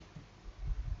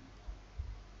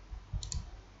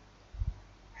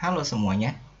Halo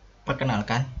semuanya,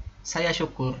 perkenalkan, saya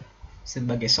Syukur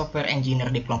sebagai software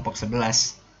engineer di kelompok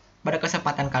 11. Pada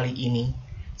kesempatan kali ini,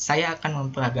 saya akan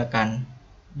memperagakan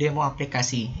demo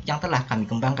aplikasi yang telah kami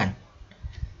kembangkan.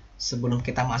 Sebelum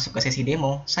kita masuk ke sesi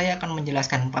demo, saya akan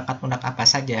menjelaskan perangkat lunak apa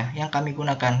saja yang kami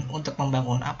gunakan untuk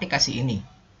membangun aplikasi ini.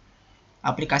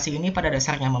 Aplikasi ini pada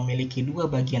dasarnya memiliki dua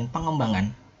bagian pengembangan,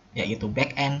 yaitu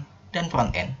back-end dan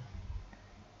front-end.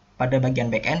 Pada bagian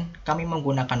back-end, kami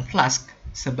menggunakan Flask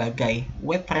sebagai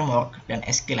web framework dan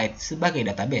SQLite sebagai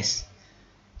database.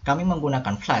 Kami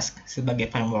menggunakan Flask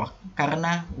sebagai framework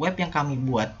karena web yang kami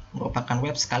buat merupakan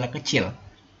web skala kecil,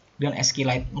 dan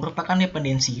SQLite merupakan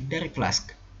dependensi dari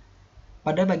Flask.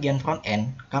 Pada bagian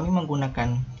front-end, kami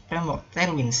menggunakan framework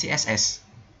Tailwind CSS.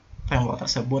 Framework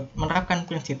tersebut menerapkan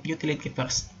prinsip utility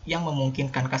first yang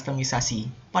memungkinkan kustomisasi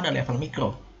pada level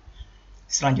mikro.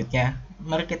 Selanjutnya,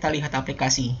 mari kita lihat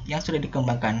aplikasi yang sudah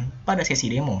dikembangkan pada sesi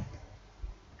demo.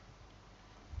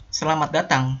 Selamat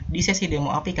datang di sesi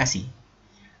demo aplikasi.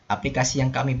 Aplikasi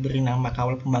yang kami beri nama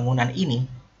kawal pembangunan ini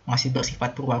masih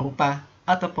bersifat purwarupa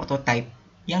atau prototype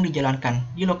yang dijalankan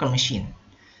di local machine.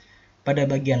 Pada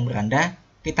bagian beranda,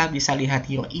 kita bisa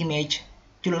lihat your image,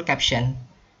 judul caption,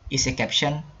 isi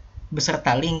caption,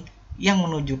 beserta link yang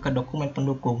menuju ke dokumen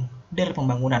pendukung dari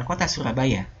pembangunan kota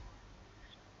Surabaya.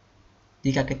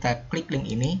 Jika kita klik link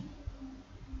ini,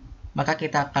 maka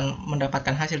kita akan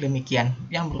mendapatkan hasil demikian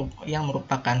yang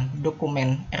merupakan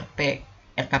dokumen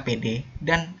RKPD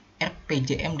dan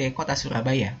RPJMD Kota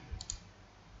Surabaya.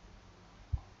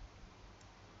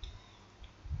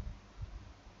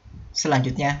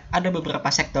 Selanjutnya, ada beberapa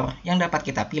sektor yang dapat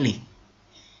kita pilih.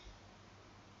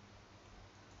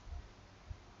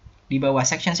 Di bawah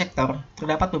section sektor,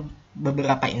 terdapat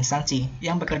beberapa instansi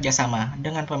yang bekerja sama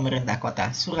dengan pemerintah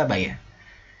Kota Surabaya.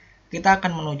 Kita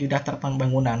akan menuju daftar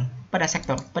pembangunan pada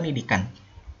sektor pendidikan.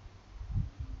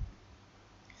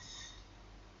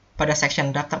 Pada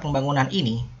section daftar pembangunan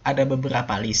ini, ada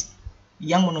beberapa list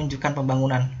yang menunjukkan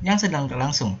pembangunan yang sedang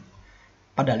berlangsung.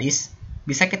 Pada list,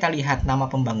 bisa kita lihat nama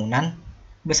pembangunan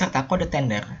beserta kode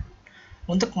tender.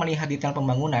 Untuk melihat detail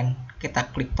pembangunan,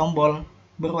 kita klik tombol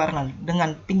berwarna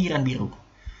dengan pinggiran biru.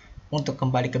 Untuk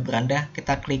kembali ke beranda,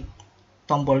 kita klik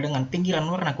tombol dengan pinggiran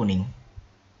warna kuning.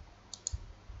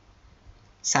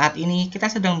 Saat ini kita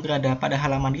sedang berada pada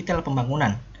halaman detail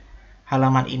pembangunan.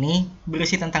 Halaman ini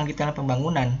berisi tentang detail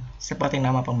pembangunan seperti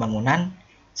nama pembangunan,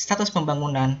 status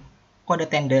pembangunan, kode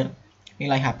tender,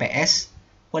 nilai HPS,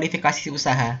 kualifikasi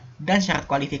usaha, dan syarat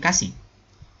kualifikasi.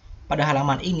 Pada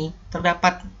halaman ini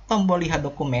terdapat tombol lihat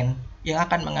dokumen yang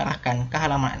akan mengarahkan ke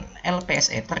halaman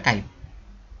LPSE terkait.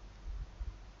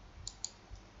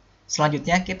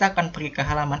 Selanjutnya kita akan pergi ke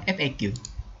halaman FAQ.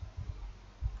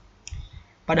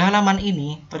 Pada halaman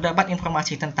ini terdapat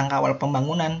informasi tentang kawal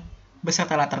pembangunan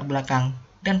beserta latar belakang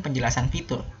dan penjelasan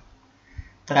fitur.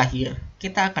 Terakhir,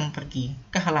 kita akan pergi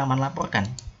ke halaman laporkan.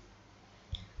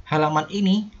 Halaman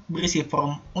ini berisi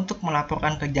form untuk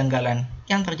melaporkan kejanggalan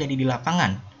yang terjadi di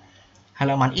lapangan.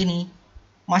 Halaman ini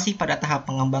masih pada tahap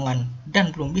pengembangan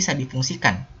dan belum bisa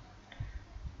difungsikan.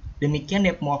 Demikian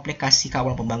demo aplikasi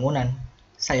kawal pembangunan.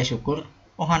 Saya Syukur,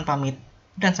 mohon pamit,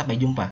 dan sampai jumpa.